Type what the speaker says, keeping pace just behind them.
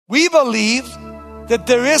We believe that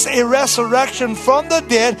there is a resurrection from the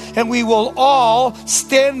dead, and we will all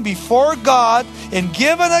stand before God and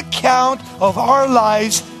give an account of our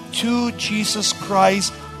lives to Jesus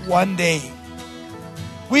Christ one day.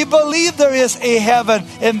 We believe there is a heaven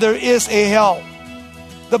and there is a hell.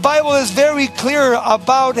 The Bible is very clear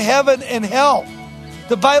about heaven and hell.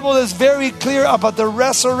 The Bible is very clear about the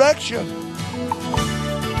resurrection.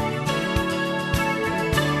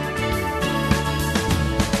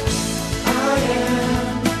 I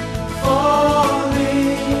am falling.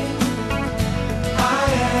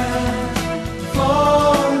 I am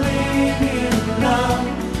falling in love.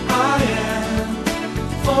 I am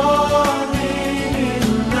falling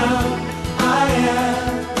in love. I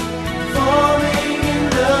am falling in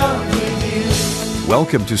love with you.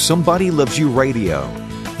 Welcome to Somebody Loves You Radio,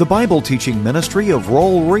 the Bible teaching ministry of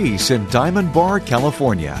Roll Reese in Diamond Bar,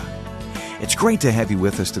 California. It's great to have you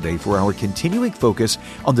with us today for our continuing focus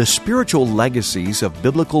on the spiritual legacies of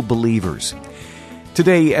biblical believers.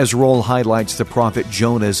 Today, as Roll highlights the prophet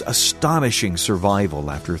Jonah's astonishing survival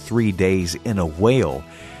after 3 days in a whale,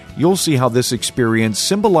 you'll see how this experience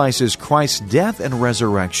symbolizes Christ's death and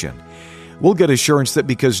resurrection. We'll get assurance that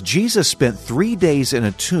because Jesus spent 3 days in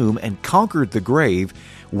a tomb and conquered the grave,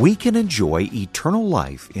 we can enjoy eternal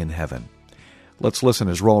life in heaven. Let's listen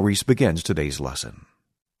as Roll Reese begins today's lesson.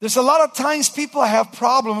 There's a lot of times people have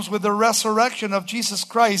problems with the resurrection of Jesus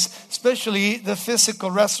Christ, especially the physical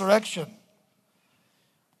resurrection.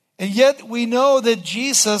 And yet we know that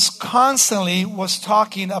Jesus constantly was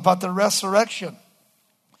talking about the resurrection.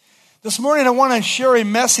 This morning I want to share a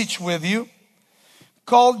message with you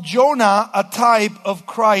called Jonah, a type of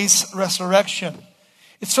Christ's resurrection.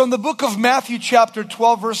 It's from the book of Matthew chapter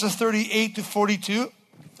 12, verses 38 to 42.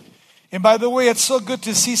 And by the way, it's so good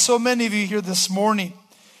to see so many of you here this morning.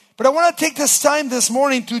 But I want to take this time this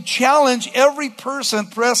morning to challenge every person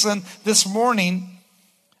present this morning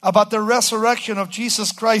about the resurrection of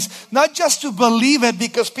Jesus Christ. Not just to believe it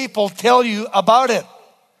because people tell you about it,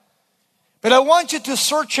 but I want you to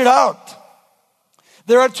search it out.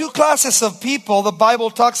 There are two classes of people the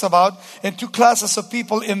Bible talks about, and two classes of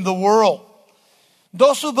people in the world.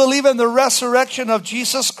 Those who believe in the resurrection of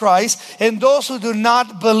Jesus Christ, and those who do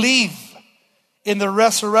not believe in the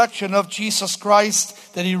resurrection of Jesus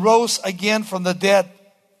Christ, that He rose again from the dead.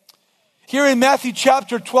 Here in Matthew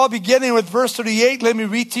chapter 12, beginning with verse 38, let me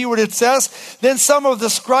read to you what it says. Then some of the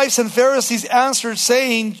scribes and Pharisees answered,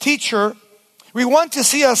 saying, Teacher, we want to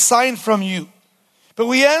see a sign from you. But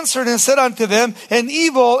we answered and said unto them, an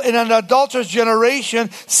evil and an adulterous generation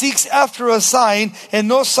seeks after a sign, and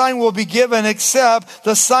no sign will be given except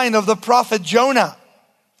the sign of the prophet Jonah.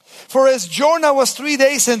 For as Jonah was 3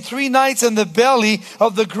 days and 3 nights in the belly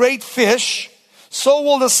of the great fish, so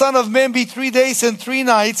will the Son of Man be 3 days and 3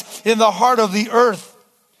 nights in the heart of the earth.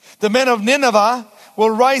 The men of Nineveh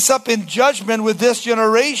will rise up in judgment with this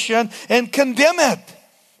generation and condemn it,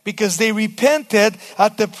 because they repented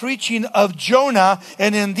at the preaching of Jonah,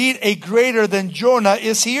 and indeed a greater than Jonah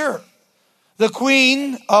is here. The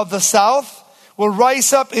queen of the south will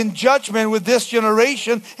rise up in judgment with this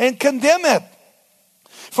generation and condemn it.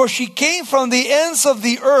 For she came from the ends of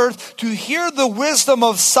the earth to hear the wisdom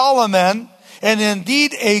of Solomon, and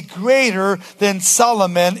indeed a greater than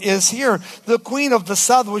Solomon is here. The queen of the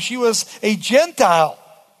south, well, she was a Gentile.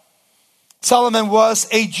 Solomon was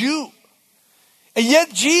a Jew. And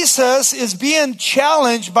yet Jesus is being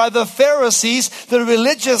challenged by the Pharisees, the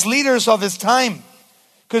religious leaders of his time,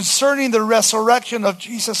 concerning the resurrection of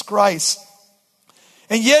Jesus Christ.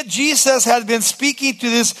 And yet Jesus had been speaking to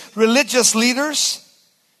these religious leaders.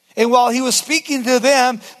 And while he was speaking to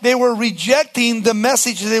them, they were rejecting the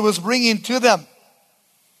message that he was bringing to them.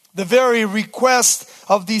 The very request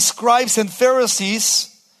of these scribes and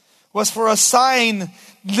Pharisees was for a sign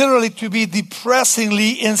literally to be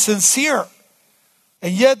depressingly insincere.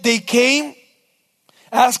 And yet they came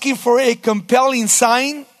asking for a compelling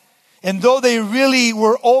sign. And though they really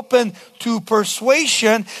were open to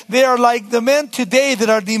persuasion, they are like the men today that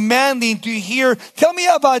are demanding to hear, tell me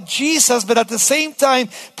about Jesus, but at the same time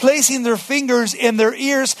placing their fingers in their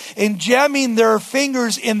ears and jamming their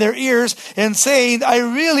fingers in their ears and saying, I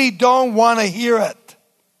really don't want to hear it.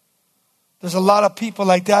 There's a lot of people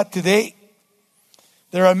like that today.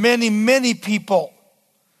 There are many, many people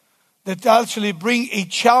that actually bring a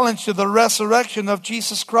challenge to the resurrection of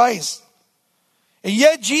Jesus Christ. And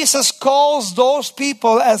yet Jesus calls those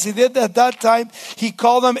people, as he did at that time, he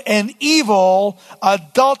called them an evil,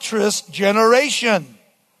 adulterous generation.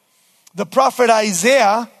 The prophet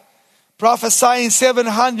Isaiah, prophesying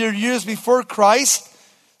 700 years before Christ,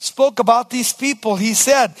 spoke about these people. He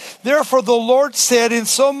said, therefore the Lord said, in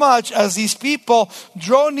so much as these people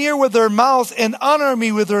draw near with their mouth and honor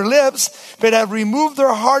me with their lips, but have removed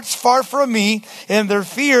their hearts far from me, and their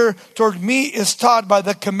fear toward me is taught by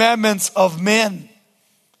the commandments of men.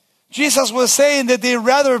 Jesus was saying that they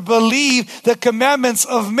rather believe the commandments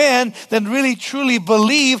of men than really truly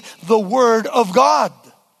believe the Word of God.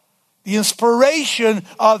 The inspiration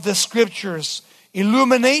of the Scriptures,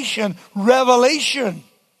 illumination, revelation.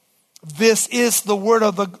 This is the word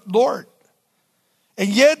of the Lord. And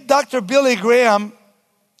yet Dr. Billy Graham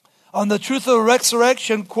on the Truth of the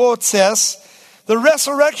Resurrection quote says, the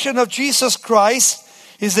resurrection of Jesus Christ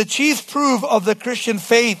is the chief proof of the Christian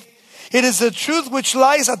faith. It is the truth which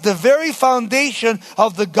lies at the very foundation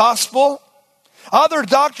of the gospel. Other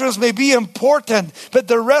doctrines may be important, but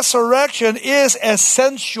the resurrection is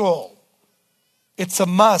essential. It's a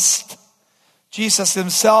must. Jesus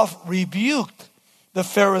himself rebuked the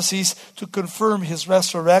Pharisees to confirm his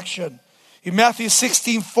resurrection. In Matthew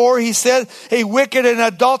 16:4, he said, a wicked and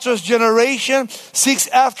adulterous generation seeks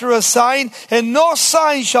after a sign, and no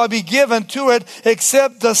sign shall be given to it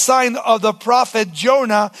except the sign of the prophet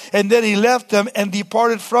Jonah. And then he left them and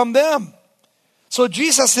departed from them. So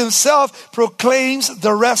Jesus himself proclaims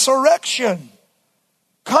the resurrection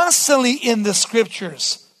constantly in the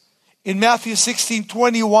Scriptures. In Matthew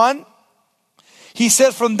 16:21, he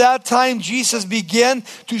said, from that time Jesus began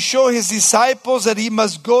to show his disciples that he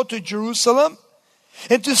must go to Jerusalem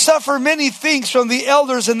and to suffer many things from the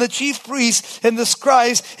elders and the chief priests and the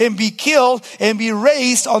scribes, and be killed and be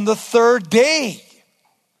raised on the third day.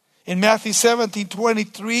 In Matthew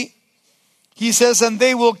 17:23, he says, and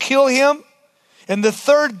they will kill him, and the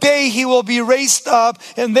third day he will be raised up.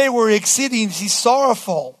 And they were exceedingly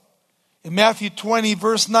sorrowful. In Matthew 20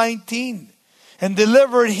 verse 19, and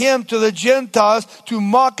delivered him to the Gentiles to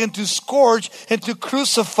mock and to scourge and to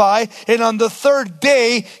crucify. And on the third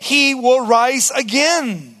day he will rise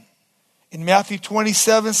again. In Matthew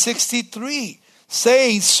 27:63,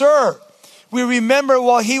 saying, sir, we remember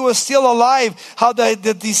while he was still alive how the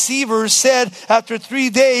deceivers said, after 3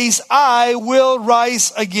 days I will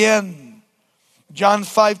rise again. John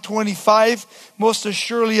 5:25, most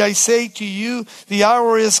assuredly I say to you, the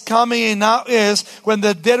hour is coming and now is when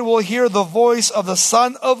the dead will hear the voice of the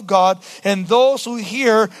Son of God, and those who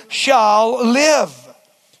hear shall live.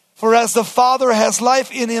 For as the Father has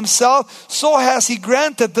life in himself, so has he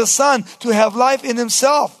granted the Son to have life in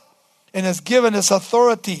himself, and has given us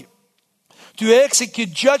authority to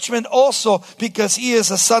execute judgment also, because he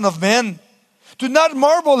is a Son of Man. Do not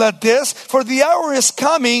marvel at this, for the hour is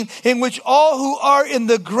coming in which all who are in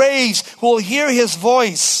the graves will hear his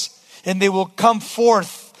voice, and they will come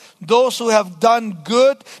forth. Those who have done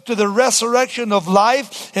good to the resurrection of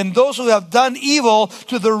life, and those who have done evil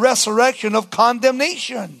to the resurrection of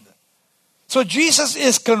condemnation. So Jesus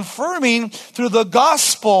is confirming through the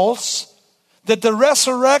Gospels that the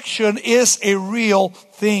resurrection is a real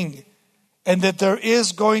thing, and that there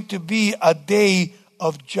is going to be a day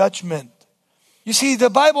of judgment. You see, the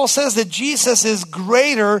Bible says that Jesus is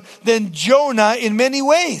greater than Jonah in many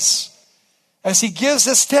ways, as he gives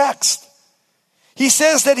this text. He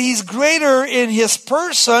says that he's greater in his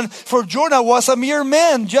person, for Jonah was a mere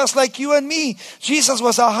man, just like you and me. Jesus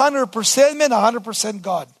was 100% man, 100%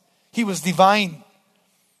 God. He was divine.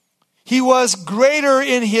 He was greater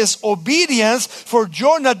in his obedience, for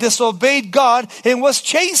Jonah disobeyed God and was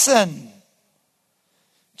chastened.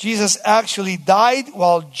 Jesus actually died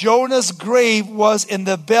while Jonah's grave was in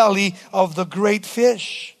the belly of the great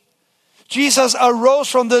fish. Jesus arose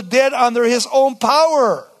from the dead under his own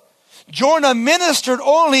power. Jonah ministered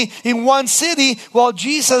only in one city, while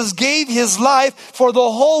Jesus gave his life for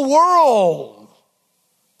the whole world.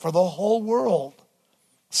 For the whole world.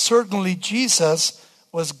 Certainly Jesus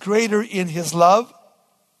was greater in his love.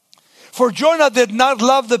 For Jonah did not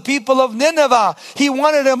love the people of Nineveh. He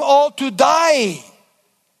wanted them all to die.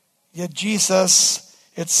 Yet Jesus,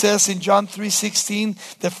 it says in John 3:16,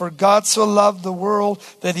 that for God so loved the world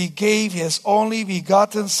that he gave his only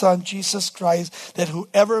begotten Son, Jesus Christ, that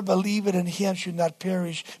whoever believeth in him should not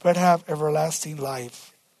perish, but have everlasting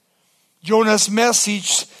life. Jonah's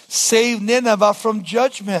message saved Nineveh from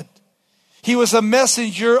judgment. He was a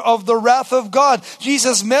messenger of the wrath of God.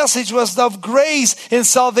 Jesus' message was of grace and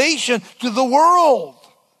salvation to the world.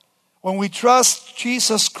 When we trust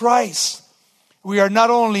Jesus Christ, we are not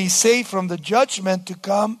only saved from the judgment to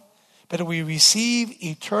come, but we receive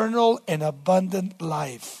eternal and abundant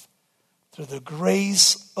life through the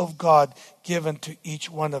grace of God given to each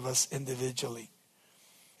one of us individually.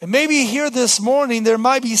 And maybe here this morning, there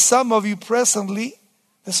might be some of you presently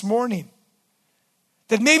this morning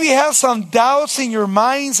that maybe have some doubts in your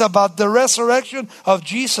minds about the resurrection of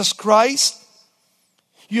Jesus Christ.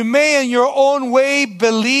 You may in your own way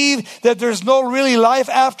believe that there's no really life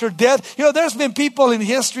after death. You know, there's been people in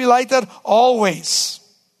history like that always.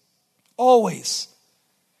 Always.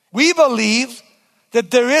 We believe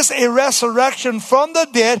that there is a resurrection from the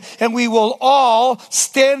dead, and we will all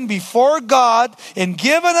stand before God and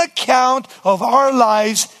give an account of our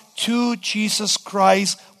lives to Jesus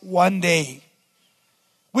Christ one day.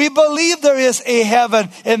 We believe there is a heaven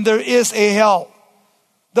and there is a hell.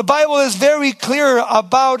 The Bible is very clear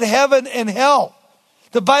about heaven and hell.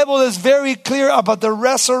 The Bible is very clear about the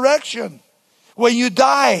resurrection. When you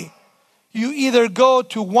die, you either go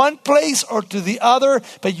to one place or to the other,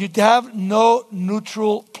 but you have no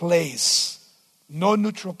neutral place. No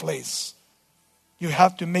neutral place. You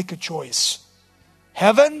have to make a choice.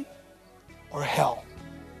 Heaven or hell.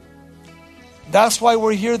 That's why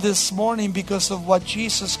we're here this morning, because of what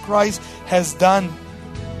Jesus Christ has done.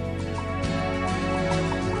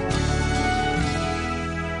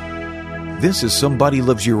 This is Somebody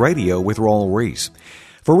Loves You Radio with Raul Reese.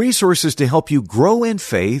 For resources to help you grow in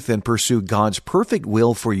faith and pursue God's perfect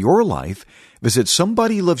will for your life, visit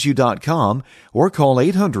somebodylovesyou.com or call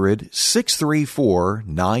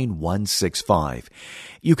 800-634-9165.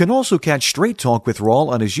 You can also catch Straight Talk with Raul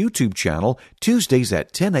on his YouTube channel Tuesdays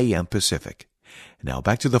at 10 a.m. Pacific. Now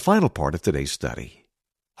back to the final part of today's study.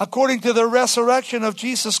 According to the resurrection of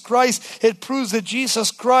Jesus Christ, it proves that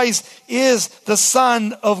Jesus Christ is the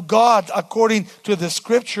Son of God, according to the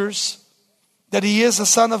Scriptures, that He is the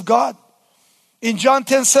Son of God. In John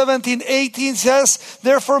 10:17-18 says,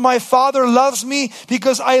 "Therefore my Father loves me,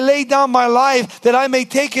 because I lay down my life that I may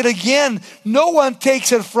take it again. No one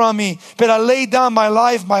takes it from me, but I lay down my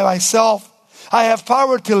life by myself. I have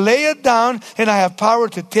power to lay it down, and I have power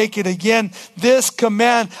to take it again. This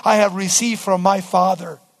command I have received from my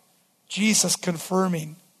Father." Jesus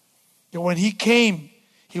confirming that when He came,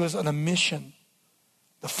 He was on a mission.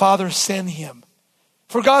 The Father sent Him.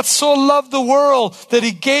 For God so loved the world that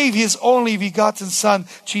He gave His only begotten Son,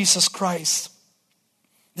 Jesus Christ,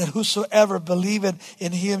 that whosoever believeth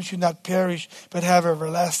in Him should not perish, but have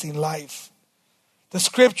everlasting life. The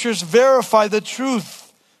Scriptures verify the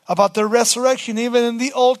truth about the resurrection even in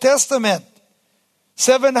the Old Testament.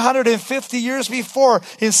 750 years before,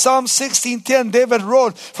 in Psalm 16:10, David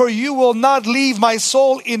wrote, "For you will not leave my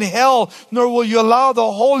soul in hell, nor will you allow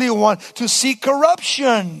the Holy One to see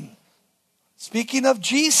corruption." Speaking of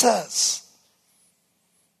Jesus.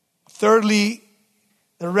 Thirdly,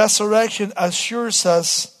 the resurrection assures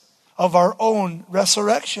us of our own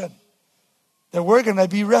resurrection, that we're going to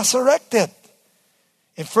be resurrected.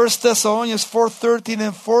 In 1 Thessalonians 4:13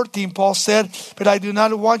 and 14, Paul said, "But I do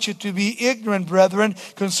not want you to be ignorant, brethren,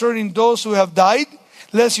 concerning those who have died,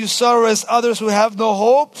 lest you sorrow as others who have no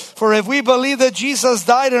hope. For if we believe that Jesus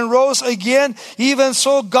died and rose again, even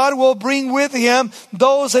so God will bring with Him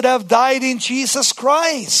those that have died in Jesus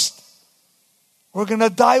Christ." We're going to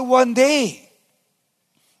die one day.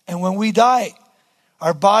 And when we die,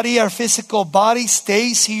 our body, our physical body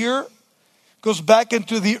stays here, goes back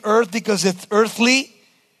into the earth because it's earthly.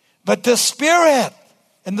 But the spirit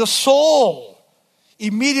and the soul,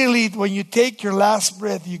 immediately when you take your last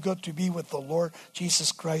breath, you go to be with the Lord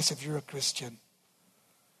Jesus Christ if you're a Christian.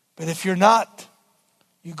 But if you're not,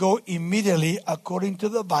 you go immediately, according to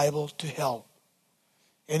the Bible, to hell.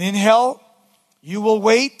 And in hell, you will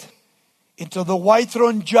wait until the white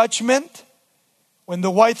throne judgment. When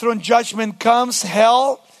the white throne judgment comes,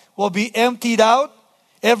 hell will be emptied out.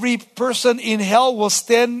 Every person in hell will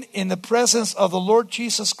stand in the presence of the Lord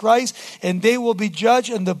Jesus Christ, and they will be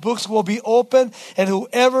judged, and the books will be opened, and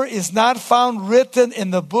whoever is not found written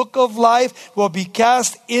in the book of life will be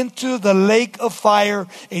cast into the lake of fire,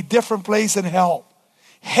 a different place in hell.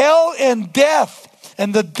 Hell and death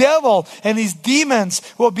and the devil and his demons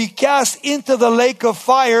will be cast into the lake of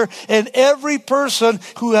fire, and every person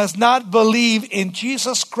who has not believed in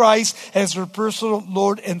Jesus Christ as their personal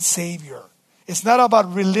Lord and Savior. It's not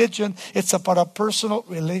about religion. It's about a personal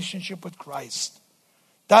relationship with Christ.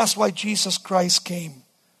 That's why Jesus Christ came.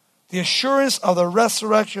 The assurance of the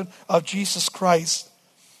resurrection of Jesus Christ.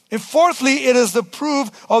 And fourthly, it is the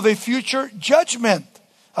proof of a future judgment.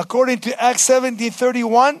 According to Acts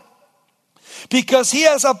 17:31, because He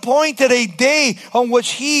has appointed a day on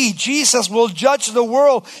which He, Jesus, will judge the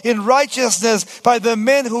world in righteousness by the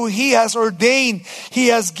men who He has ordained. He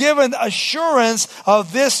has given assurance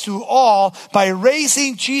of this to all by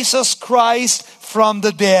raising Jesus Christ from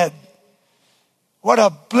the dead. What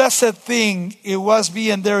a blessed thing it was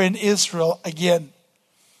being there in Israel again.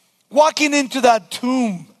 Walking into that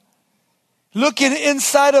tomb looking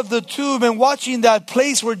inside of the tomb and watching that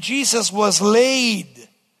place where Jesus was laid,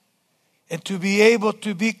 and to be able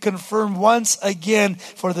to be confirmed once again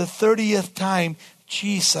for the 30th time,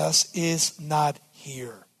 Jesus is not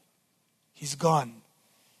here. He's gone.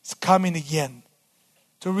 He's coming again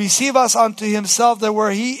to receive us unto himself, that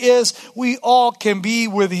where he is, we all can be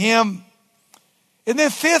with him. And then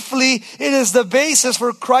fifthly, it is the basis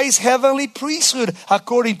for Christ's heavenly priesthood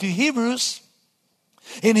according to Hebrews.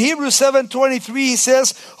 In Hebrews 7:23 he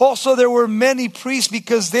says, also there were many priests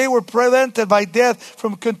because they were prevented by death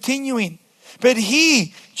from continuing. But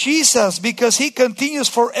he, Jesus, because he continues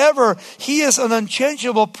forever, he is an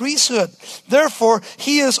unchangeable priesthood. Therefore,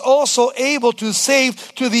 he is also able to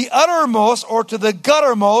save to the uttermost or to the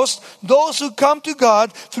guttermost those who come to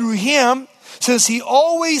God through him, since he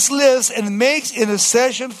always lives and makes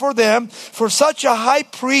intercession for them. For such a high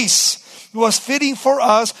priest was fitting for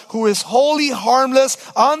us, who is holy, harmless,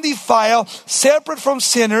 undefiled, separate from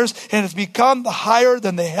sinners, and has become higher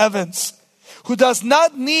than the heavens, who does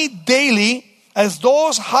not need daily, as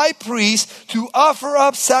those high priests, to offer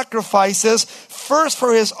up sacrifices, first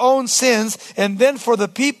for his own sins and then for the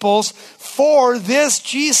people's. For this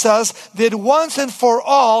Jesus did once and for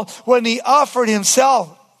all when he offered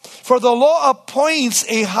himself. For the law appoints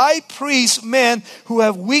a high priest men who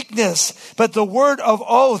have weakness, but the word of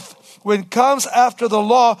oath, when comes after the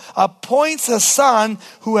law, appoints a son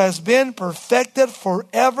who has been perfected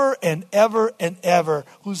forever and ever and ever.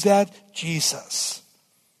 Who's that? Jesus.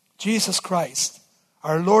 Jesus Christ,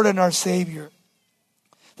 our Lord and our Savior.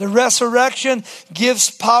 The resurrection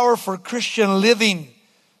gives power for Christian living,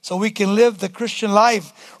 so we can live the Christian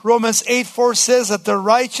life. Romans 8:4 says that the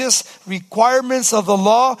righteous requirements of the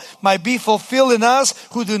law might be fulfilled in us,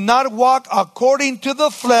 who do not walk according to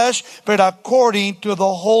the flesh, but according to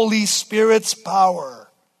the Holy Spirit's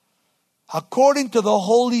power. According to the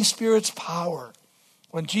Holy Spirit's power.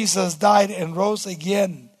 When Jesus died and rose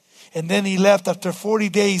again, and then he left after 40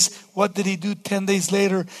 days. What did he do 10 days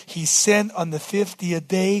later? He sent on the 50th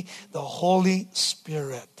day the Holy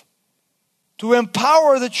Spirit to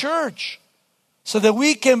empower the church so that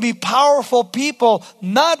we can be powerful people,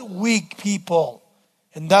 not weak people.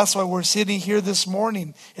 And that's why we're sitting here this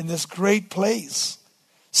morning in this great place.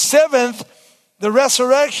 Seventh, the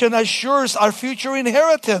resurrection assures our future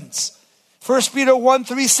inheritance. 1 Peter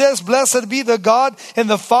 1:3 says, blessed be the God and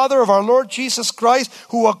the Father of our Lord Jesus Christ,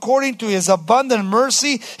 who according to his abundant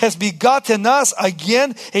mercy has begotten us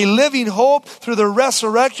again a living hope through the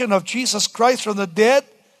resurrection of Jesus Christ from the dead,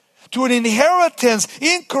 to an inheritance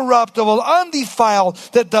incorruptible, undefiled,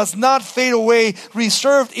 that does not fade away,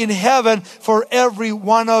 reserved in heaven for every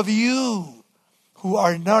one of you, who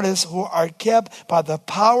are kept by the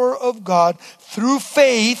power of God through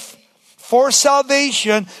faith, for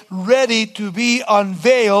salvation, ready to be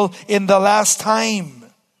unveiled in the last time.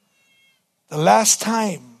 The last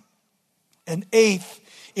time. And eighth,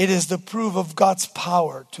 it is the proof of God's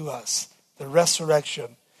power to us, the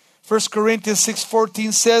resurrection. 1 Corinthians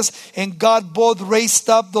 6:14 says, and God both raised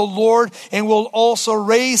up the Lord and will also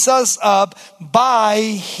raise us up by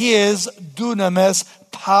his dunamis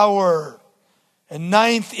power. And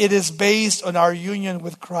ninth, it is based on our union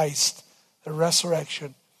with Christ, the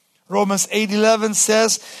resurrection. Romans 8:11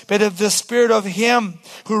 says, but if the spirit of him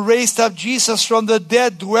who raised up Jesus from the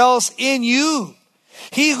dead dwells in you,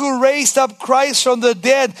 he who raised up Christ from the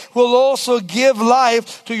dead will also give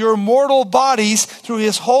life to your mortal bodies through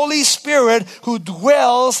his Holy Spirit who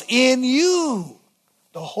dwells in you.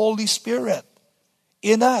 The Holy Spirit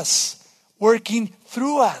in us, working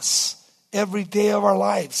through us every day of our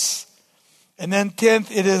lives. And then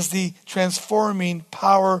 10th, it is the transforming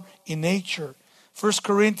power in nature. 1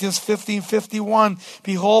 Corinthians 15:51,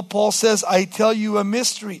 behold, Paul says, I tell you a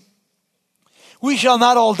mystery. We shall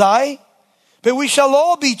not all die, but we shall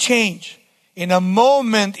all be changed in a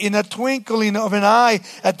moment, in a twinkling of an eye,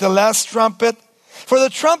 at the last trumpet. For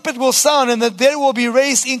the trumpet will sound, and the dead will be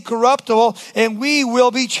raised incorruptible, and we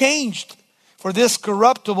will be changed. For this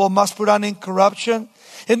corruptible must put on incorruption,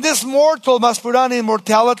 and this mortal must put on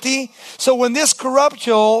immortality. So when this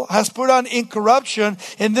corruptible has put on incorruption,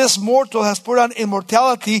 and this mortal has put on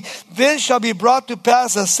immortality, then shall be brought to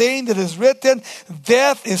pass the saying that is written,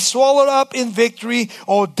 death is swallowed up in victory.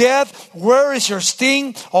 O death, where is your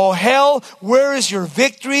sting? O hell, where is your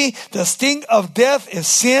victory? The sting of death is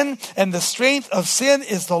sin, and the strength of sin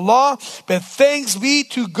is the law. But thanks be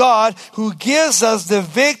to God who gives us the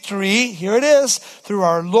victory, here it is, through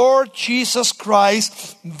our Lord Jesus Christ.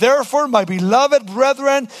 Therefore, my beloved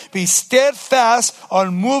brethren, be steadfast,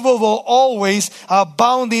 unmovable always,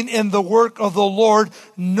 abounding in the work of the Lord,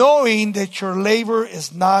 knowing that your labor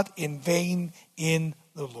is not in vain in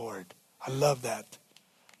the Lord. I love that.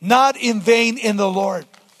 Not in vain in the Lord.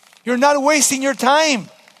 You're not wasting your time.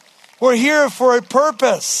 We're here for a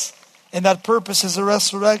purpose. And that purpose is the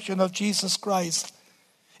resurrection of Jesus Christ.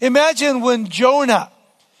 Imagine when Jonah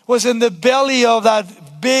was in the belly of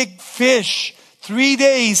that big fish 3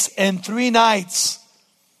 days and 3 nights.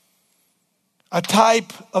 A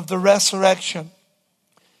type of the resurrection.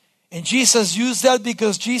 And Jesus used that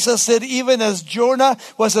because Jesus said, even as Jonah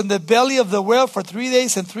was in the belly of the whale for 3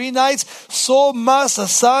 days and 3 nights, so must the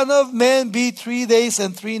Son of Man be 3 days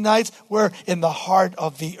and 3 nights. We're in the heart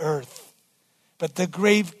of the earth. But the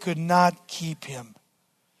grave could not keep him.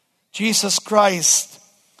 Jesus Christ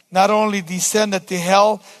not only descended to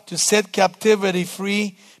hell to set captivity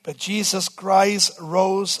free, but Jesus Christ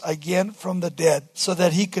rose again from the dead so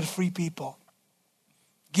that he could free people.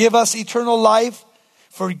 Give us eternal life,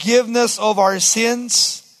 forgiveness of our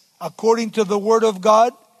sins according to the Word of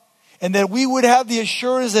God, and that we would have the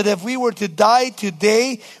assurance that if we were to die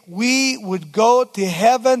today, we would go to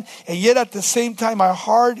heaven, and yet at the same time our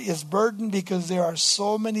heart is burdened because there are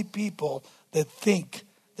so many people that think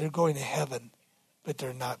they're going to heaven, but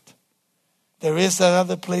they're not. There is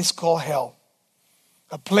another place called hell,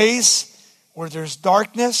 a place where there's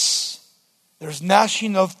darkness, there's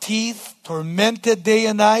gnashing of teeth, tormented day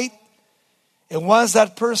and night. And once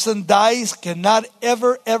that person dies, cannot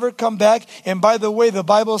ever come back. And by the way, the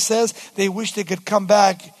Bible says they wish they could come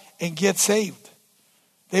back and get saved.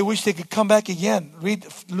 They wish they could come back again. Read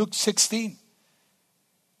Luke 16.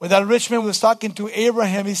 When that rich man was talking to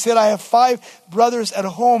Abraham, he said, I have 5 brothers at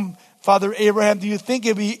home, Father Abraham. Do you think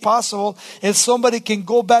it'd be possible if somebody can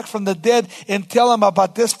go back from the dead and tell them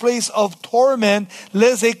about this place of torment,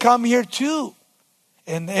 lest they come here too?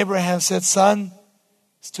 And Abraham said, son,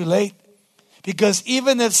 it's too late. Because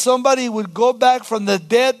even if somebody would go back from the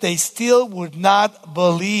dead, they still would not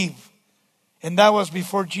believe. And that was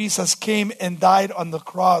before Jesus came and died on the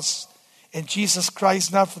cross. And Jesus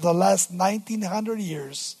Christ now for the last 1900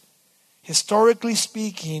 years, historically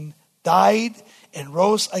speaking, died and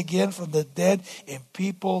rose again from the dead. And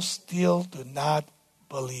people still do not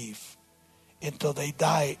believe. Until they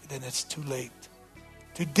die, then it's too late.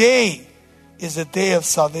 Today is the day of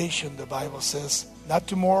salvation, the Bible says. Not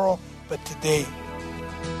tomorrow, but today.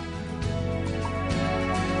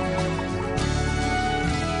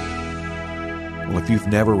 Well, if you've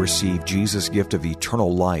never received Jesus' gift of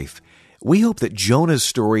eternal life, we hope that Jonah's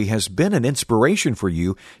story has been an inspiration for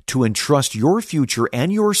you to entrust your future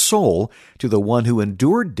and your soul to the one who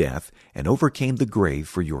endured death and overcame the grave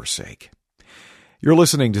for your sake. You're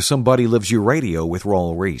listening to Somebody Loves You Radio with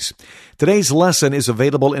Raul Reese. Today's lesson is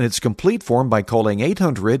available in its complete form by calling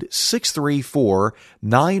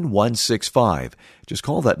 800-634-9165. Just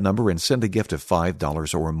call that number and send a gift of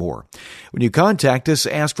 $5 or more. When you contact us,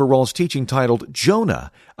 ask for Raul's teaching titled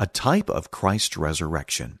Jonah, a type of Christ's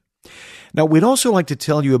resurrection. Now, we'd also like to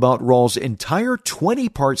tell you about Raul's entire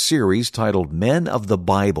 20-part series titled Men of the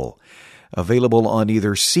Bible. Available on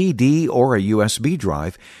either CD or a USB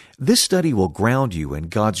drive, this study will ground you in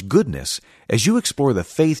God's goodness as you explore the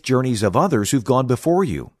faith journeys of others who've gone before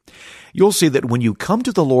you. You'll see that when you come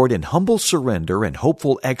to the Lord in humble surrender and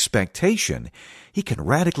hopeful expectation, He can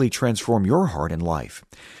radically transform your heart and life.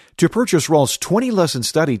 To purchase Raul's 20-lesson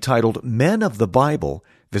study titled Men of the Bible,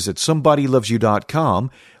 visit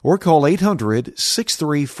SomebodyLovesYou.com or call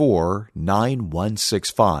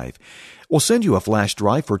 800-634-9165. We'll send you a flash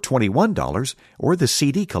drive for $21 or the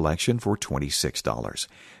CD collection for $26.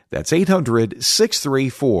 That's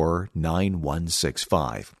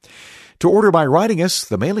 800-634-9165. To order by writing us,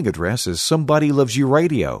 the mailing address is Somebody Loves You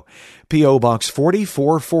Radio, P.O. Box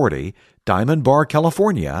 4440, Diamond Bar,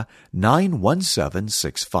 California,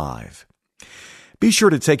 91765. Be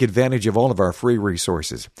sure to take advantage of all of our free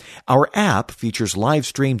resources. Our app features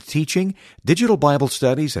live-streamed teaching, digital Bible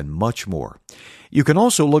studies, and much more. You can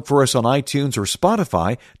also look for us on iTunes or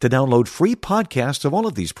Spotify to download free podcasts of all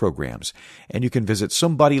of these programs. And you can visit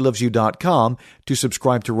SomebodyLovesYou.com to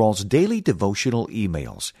subscribe to Raul's daily devotional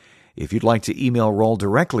emails. If you'd like to email Raul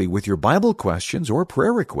directly with your Bible questions or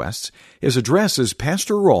prayer requests, his address is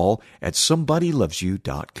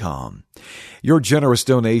PastorRaul@SomebodyLovesYou.com. Your generous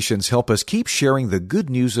donations help us keep sharing the good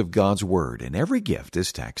news of God's Word, and every gift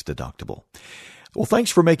is tax deductible. Well, thanks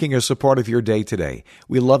for making us a part of your day today.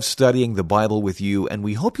 We love studying the Bible with you, and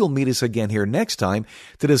we hope you'll meet us again here next time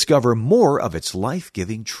to discover more of its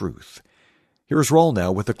life-giving truth. Here's Raul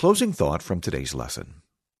now with a closing thought from today's lesson.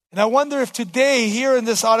 And I wonder if today, here in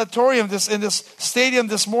this auditorium, in this stadium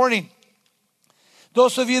this morning,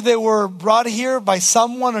 those of you that were brought here by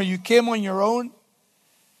someone or you came on your own,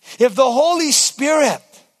 if the Holy Spirit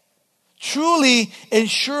truly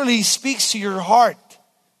and surely speaks to your heart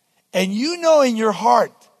and you know in your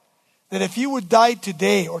heart that if you would die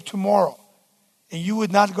today or tomorrow and you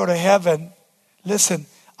would not go to heaven, listen,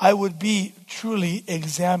 I would be truly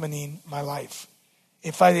examining my life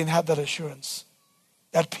if I didn't have that assurance,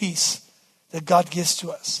 that peace that God gives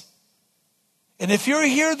to us. And if you're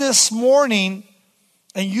here this morning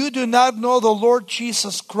and you do not know the Lord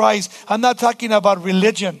Jesus Christ, I'm not talking about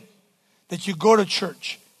religion, that you go to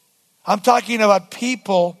church. I'm talking about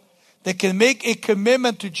people that can make a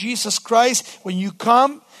commitment to Jesus Christ. When you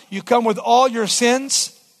come with all your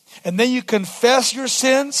sins, and then you confess your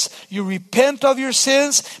sins, you repent of your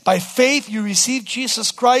sins. By faith, you receive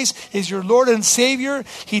Jesus Christ as your Lord and Savior.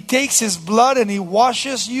 He takes His blood and He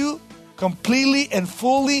washes you completely and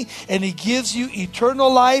fully, and He gives you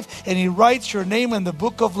eternal life, and He writes your name in the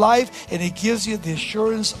book of life, and He gives you the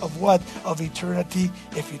assurance of what? Of eternity.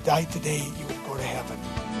 If you die today, you will go to heaven.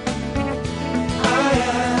 I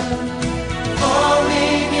am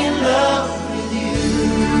falling in love with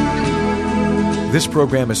you. This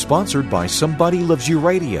program is sponsored by Somebody Loves You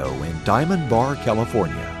Radio in Diamond Bar,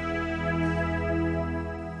 California.